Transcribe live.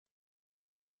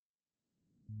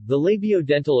The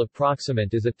labiodental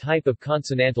approximant is a type of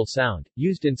consonantal sound,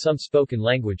 used in some spoken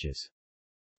languages.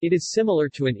 It is similar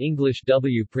to an English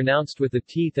W pronounced with the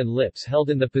teeth and lips held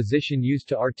in the position used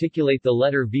to articulate the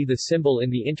letter V. The symbol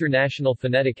in the International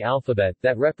Phonetic Alphabet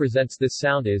that represents this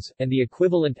sound is, and the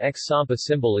equivalent X-Sampa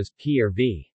symbol is, P or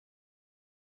V.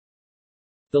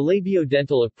 The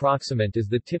labiodental approximant is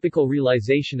the typical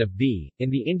realization of V,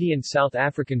 in the Indian South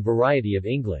African variety of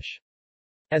English.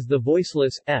 As the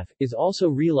voiceless, F, is also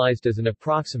realized as an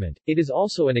approximant, it is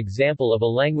also an example of a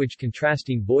language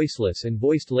contrasting voiceless and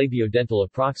voiced labiodental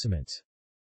approximants.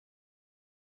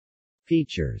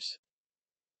 Features.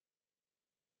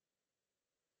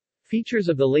 Features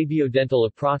of the labiodental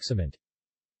approximant.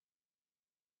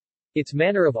 Its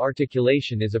manner of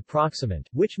articulation is approximant,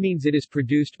 which means it is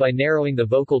produced by narrowing the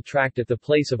vocal tract at the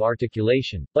place of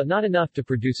articulation, but not enough to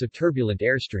produce a turbulent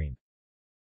airstream.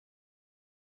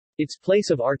 Its place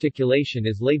of articulation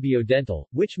is labiodental,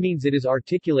 which means it is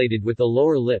articulated with the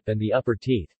lower lip and the upper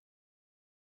teeth.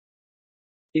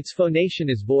 Its phonation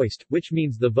is voiced, which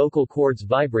means the vocal cords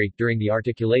vibrate during the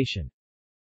articulation.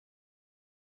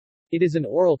 It is an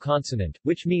oral consonant,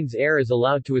 which means air is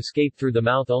allowed to escape through the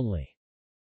mouth only.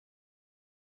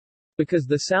 Because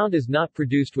the sound is not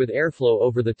produced with airflow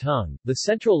over the tongue, the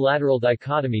central-lateral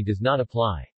dichotomy does not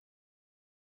apply.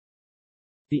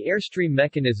 The airstream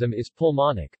mechanism is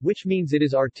pulmonic, which means it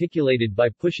is articulated by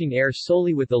pushing air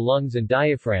solely with the lungs and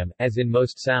diaphragm, as in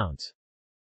most sounds.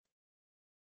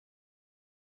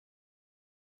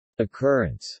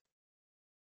 Occurrence.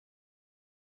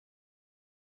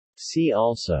 See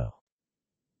also: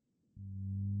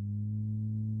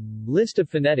 List of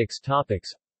phonetics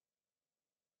topics.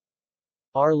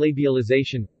 R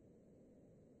labialization.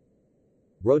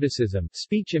 Rhoticism,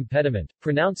 speech impediment,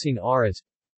 pronouncing R as.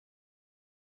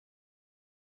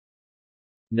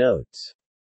 Notes.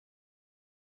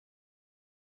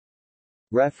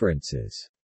 References.